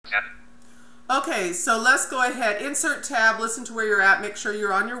Okay, so let's go ahead. Insert tab, listen to where you're at, make sure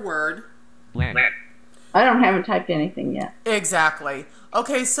you're on your word. Blank. I haven't typed anything yet. Exactly.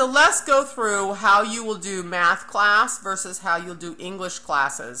 Okay, so let's go through how you will do math class versus how you'll do English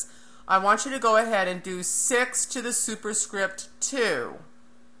classes. I want you to go ahead and do 6 to the superscript 2.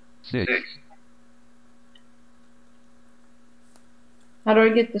 6. How do I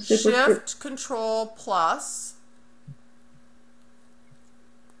get the superscript? Shift, Control, plus.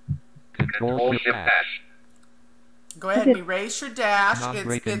 Control Shift Dash. Go ahead and erase your dash. Not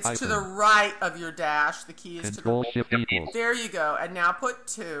breaking It's to hyphen. the right of your dash. The key is Control to the Shift equals. There you go. And now put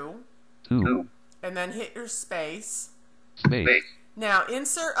 2. 2. And then hit your space. Space. Now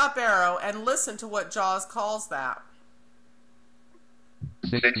insert up arrow and listen to what JAWS calls that.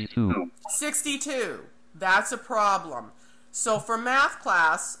 62. 62. That's a problem. So for math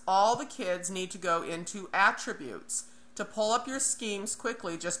class, all the kids need to go into attributes. To pull up your schemes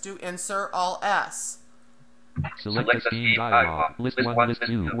quickly, just do insert all S. Select the scheme dialog. List 1, list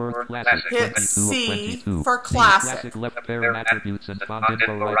 2, word classic. Hit 22 C 22. for C, classic. left parent attributes and font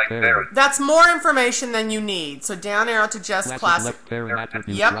info right parent. That's more information than you need. So down arrow to just Classic classic left parent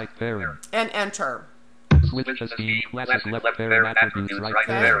attributes Yep. right parent. and enter. Switch to scheme classic left parent attributes right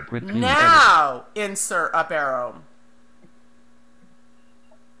parent. Print view edit. Now insert up arrow.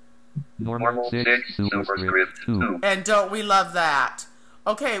 Normal 6 superscript 2. And don't we love that?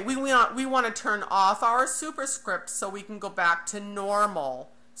 Okay, we want to turn off our superscript so we can go back to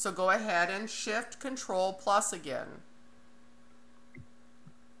normal. So go ahead and Shift Control plus again.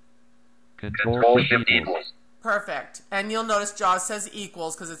 Control Shift equals. Perfect. And you'll notice JAWS says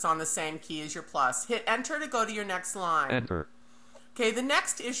equals because it's on the same key as your plus. Hit enter to go to your next line. Enter. Okay, the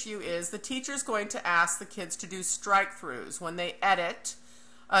next issue is the teacher's going to ask the kids to do strike-throughs when they edit.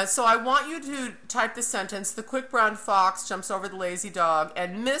 So I want you to type the sentence, the quick brown fox jumps over the lazy dog,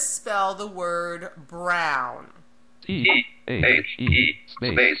 and misspell the word brown. T-H-E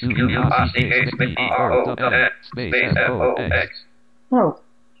space U-R-C-H-B-R-O-N space F-O-X Oh,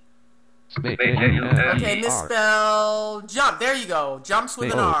 space Okay, misspell jump. There you go. Jumps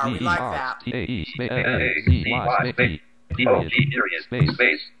with an R. We like that. T-E space A-C-Y space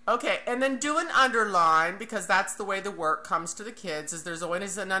space. Okay, and then do an underline because that's the way the work comes to the kids. Is there's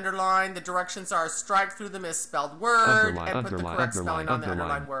always an underline. The directions are strike through the misspelled word and put the correct spelling on the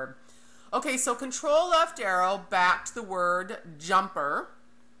underlined word. Okay, so control left arrow back to the word jumper.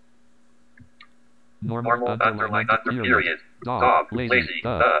 Normal underline under period. Dog, lazy,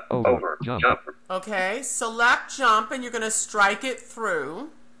 over, jumper. Okay, select jump and you're going to strike it through.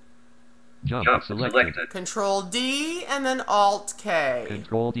 Jump selected. Control D and then Alt K.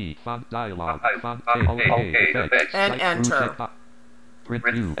 Control D, font dialog, font OK, effects, and enter. Print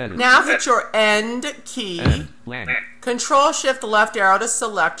view, edit. Now hit your end key. End, blank. Control Shift left arrow to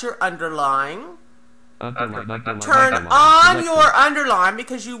select your underline. Underline, Turn underline, on selected. your underline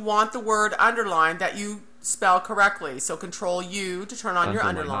because you want the word underline that you spell correctly. So Control U to turn on your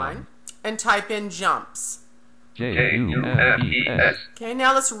underline and type in jumps. J-U-M-P-S. Okay,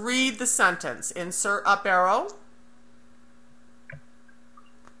 now let's read the sentence. Insert up arrow.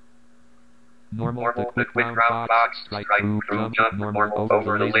 Normal, the quick round fox, strike through, jump, normal,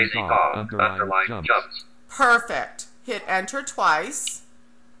 over the lazy dog, underline, jumps. Perfect. Hit enter twice.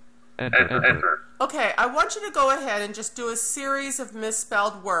 Enter. Okay, I want you to go ahead and just do a series of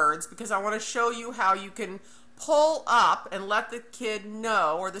misspelled words because I want to show you how you can pull up and let the kid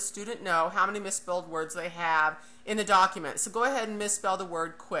know or the student know how many misspelled words they have in the document. So go ahead and misspell the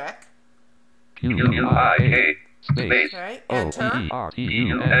word quick. Q-U-I-K, space, Okay, enter.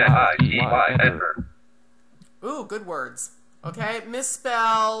 O-E-R-T-U-N-I-T-Y, enter. Ooh, good words. Okay,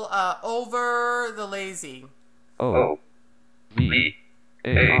 misspell over the lazy. O-V-A-R,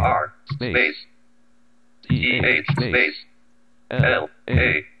 space, T-H, space,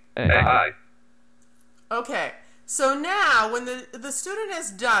 L-A-I. Okay, so now when the student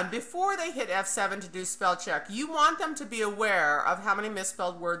is done, before they hit F7 to do spell check, you want them to be aware of how many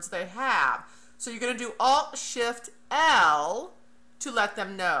misspelled words they have. So you're going to do Alt-Shift-L to let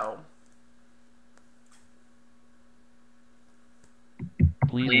them know.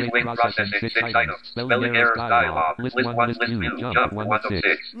 Please wait processing 6 items. Spelling errors dialog. List 1, list 2, jump 1 of 6.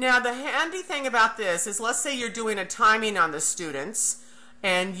 Now the handy thing about this is let's say you're doing a timing on the students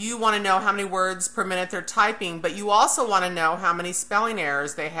and you want to know how many words per minute they're typing, but you also want to know how many spelling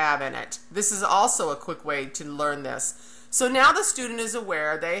errors they have in it. This is also a quick way to learn this. So now the student is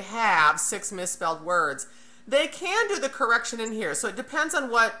aware they have 6 misspelled words. They can do the correction in here, so it depends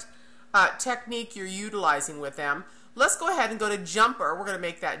on what technique you're utilizing with them. Let's go ahead and go to jumper. We're going to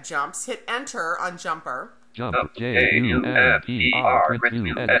make that jumps. Hit enter on jumper. Jump. J-U-M-P-R. Print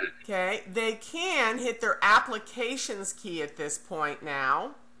to edit. Okay, they can hit their applications key at this point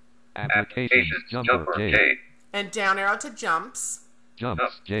now. Applications. Jumper. J. And down arrow to jumps.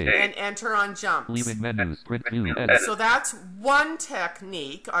 Jumps. J. And enter on jumps. Leaving menus. Print to edit. So that's one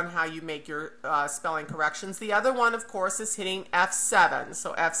technique on how you make your spelling corrections. The other one, of course, is hitting F7.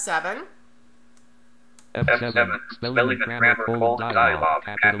 So F7. F7. Spelling and grammar colon dialog.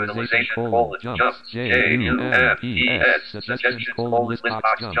 Capitalization colon jumps. J-U-M-P-S. Suggestions colon list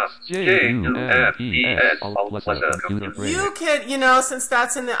box jumps. J-U-M-P-S. Alt plus a computer brain. You can, you know, since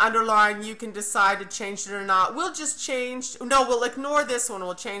that's in the underline, you can decide to change it or not. We'll just change, no, we'll ignore this one.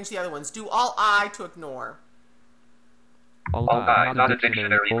 We'll change the other ones. Do all I to ignore. Alt I, not a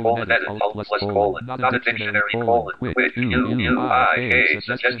dictionary, colon, edit, alt plus colon, not a dictionary, colon, quit, U-U-I-A,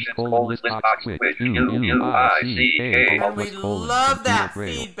 suggestions, colon, list box, quit, U-U-I-C-A, alt And we plus colon, love that computer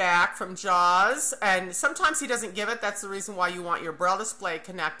braille. feedback from Jaws, and sometimes he doesn't give it. That's the reason why you want your Braille display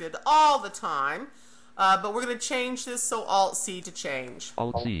connected all the time. But we're going to change this, so Alt-C to change.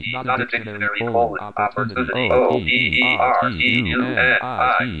 Alt-C, not a dictionary, colon, opportunity,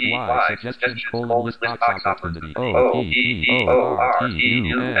 O-P-E-R-T-U-N-I-T-Y, suggestions, colon, list box, opportunity,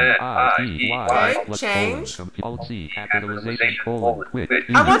 O-P-E-R-T-U-N-I-T-Y, Okay, plus change. colon, Alt-C, capitalization, colon, quit,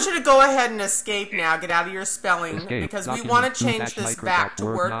 I want you to go ahead and escape now. Get out of your spelling, Escape. because we Document want to change this back to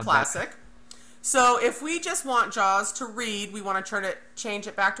Word Word non-doc. Classic. So if we just want Jaws to read, we want to try to change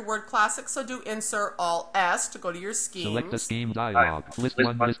it back to Word Classic. So do Insert Alt-S to go to your schemes. Select the scheme dialog. List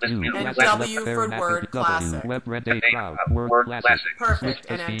 1, list 2. And Classic W left for arrow Word W. Classic. Web red A cloud. Word Classic. Perfect, Switch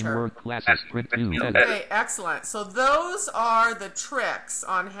to and scheme enter. Word Classic. Print to edit. Okay, excellent. So those are the tricks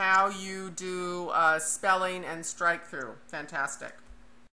on how you do spelling and strike through. Fantastic.